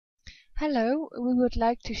Hello, we would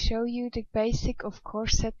like to show you the basic of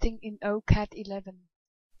course setting in OCAD 11.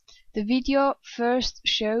 The video first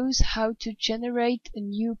shows how to generate a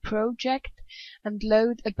new project and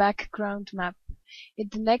load a background map. In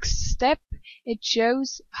the next step, it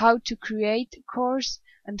shows how to create a course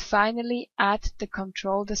and finally add the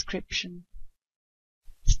control description.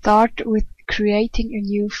 Start with creating a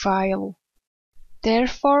new file.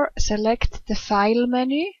 Therefore, select the File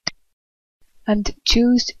menu and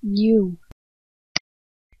choose New.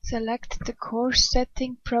 Select the course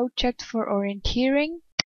setting project for orienteering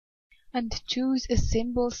and choose a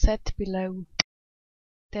symbol set below.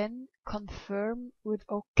 Then confirm with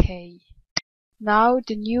OK. Now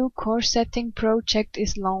the new course setting project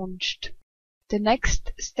is launched. The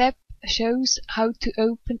next step shows how to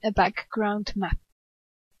open a background map.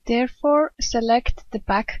 Therefore, select the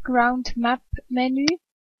background map menu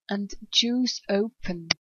and choose Open.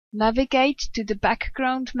 Navigate to the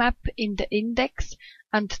background map in the index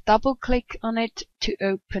and double-click on it to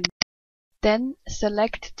open. Then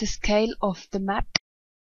select the scale of the map.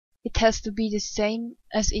 It has to be the same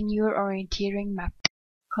as in your orienteering map.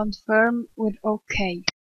 Confirm with OK.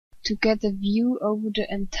 To get a view over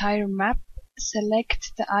the entire map,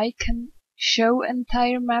 select the icon Show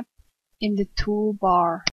Entire Map in the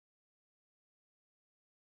toolbar.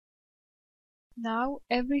 Now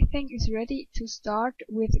everything is ready to start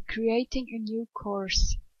with creating a new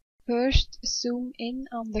course. First, zoom in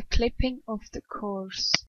on the clipping of the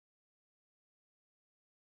course.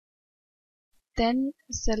 Then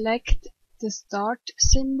select the Start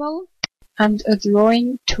symbol and a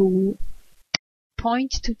drawing tool.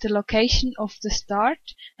 Point to the location of the start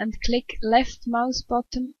and click left mouse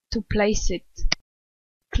button to place it.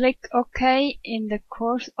 Click OK in the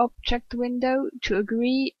course object window to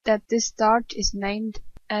agree that this start is named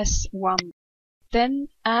S1. Then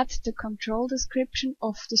add the control description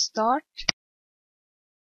of the start.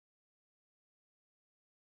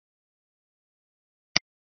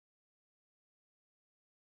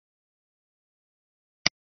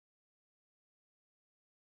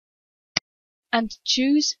 And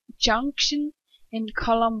choose Junction in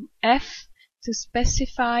column F to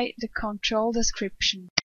specify the control description.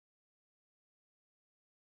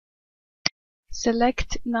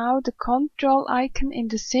 Select now the control icon in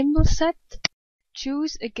the symbol set.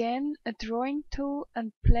 Choose again a drawing tool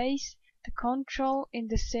and place the control in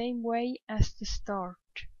the same way as the start.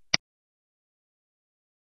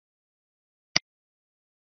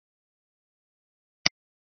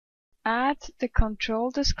 Add the control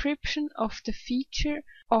description of the feature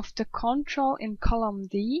of the control in column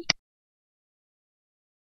D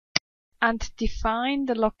and define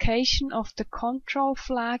the location of the control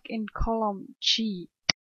flag in column G.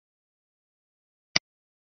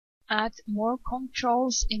 Add more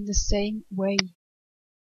controls in the same way.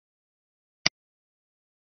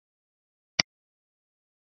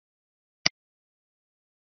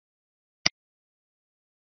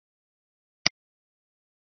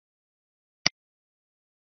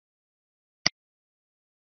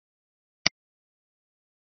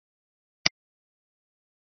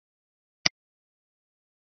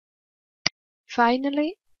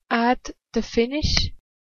 Finally, add the finish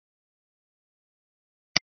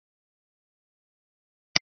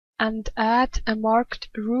and add a marked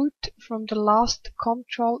route from the last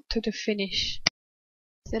control to the finish.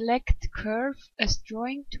 Select Curve as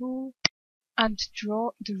drawing tool and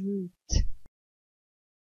draw the route.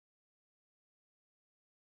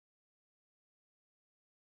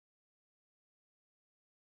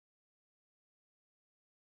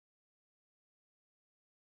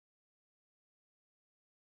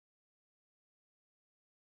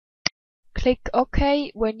 Click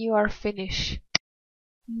OK when you are finished.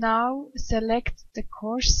 Now select the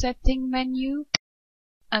course setting menu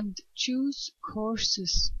and choose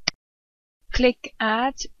Courses. Click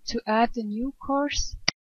Add to add a new course.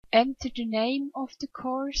 Enter the name of the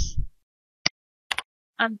course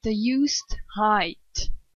and the used height.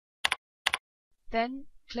 Then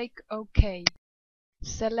click OK.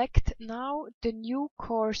 Select now the new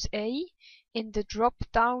course A in the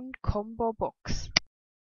drop-down combo box.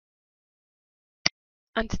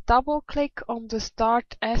 And double-click on the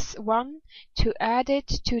start S1 to add it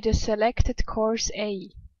to the selected course A.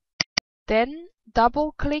 Then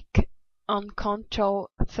double-click on control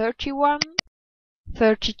 31,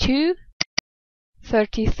 32,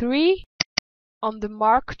 33, on the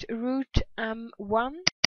marked route M1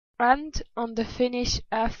 and on the finish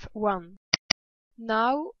F1.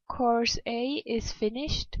 Now course A is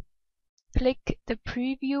finished. Click the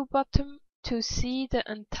preview button to see the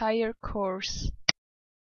entire course.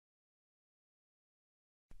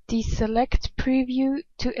 Deselect Preview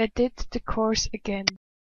to edit the course again.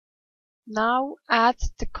 Now add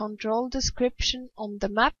the control description on the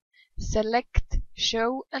map, select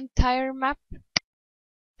Show Entire Map,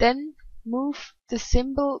 then move the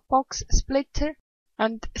symbol box splitter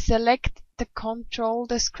and select the control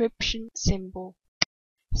description symbol.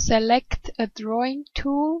 Select a drawing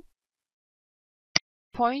tool,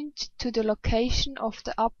 point to the location of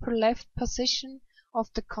the upper left position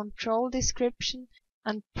of the control description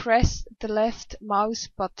and press the left mouse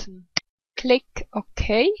button. Click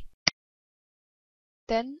OK.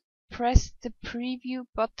 Then press the preview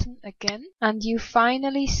button again and you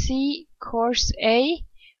finally see Course A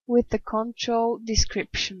with the control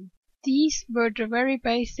description. These were the very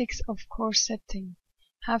basics of course setting.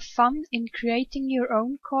 Have fun in creating your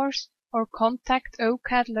own course or contact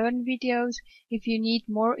OCAD Learn Videos if you need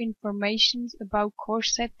more information about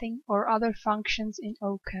course setting or other functions in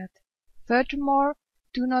OCAD. Furthermore,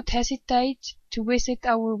 do not hesitate to visit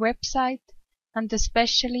our website and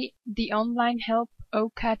especially the online help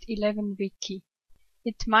OCAD 11 Wiki.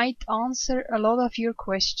 It might answer a lot of your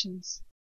questions.